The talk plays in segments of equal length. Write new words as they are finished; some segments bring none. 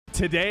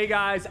Today,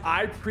 guys,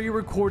 I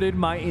pre-recorded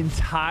my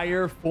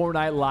entire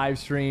Fortnite live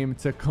stream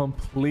to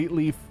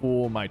completely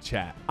fool my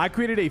chat. I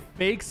created a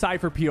fake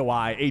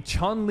SypherPK, a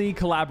Chun-Li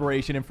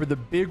collaboration, and for the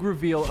big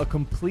reveal, a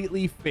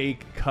completely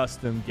fake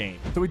custom game.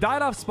 So we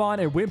died off spawn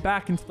and went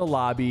back into the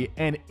lobby,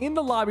 and in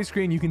the lobby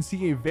screen, you can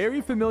see a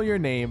very familiar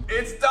name.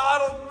 It's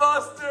Donald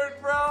Mustard,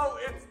 bro.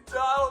 It's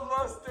Donald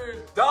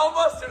Mustard. Donald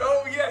Mustard.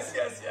 Oh, yes,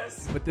 yes,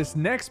 yes. But this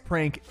next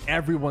prank,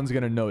 everyone's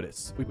gonna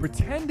notice. We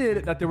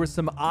pretended that there were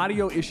some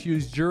audio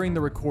issues during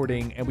the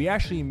recording, and we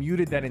actually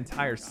muted that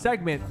entire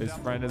segment. His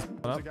friend is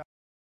up.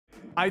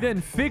 I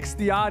then fixed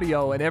the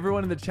audio, and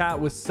everyone in the chat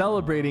was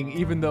celebrating,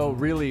 even though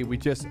really we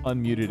just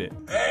unmuted it.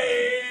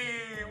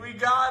 Hey, we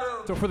got him.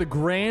 So for the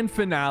grand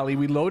finale,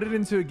 we loaded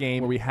into a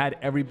game where we had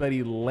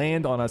everybody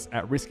land on us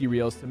at risky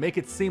reels to make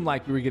it seem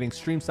like we were getting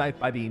stream sniped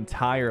by the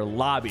entire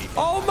lobby.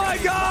 Oh my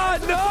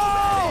God,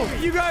 no!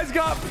 You guys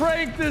got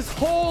pranked. This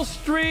whole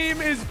stream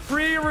is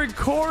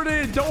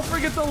pre-recorded. Don't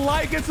forget to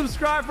like and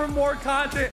subscribe for more content.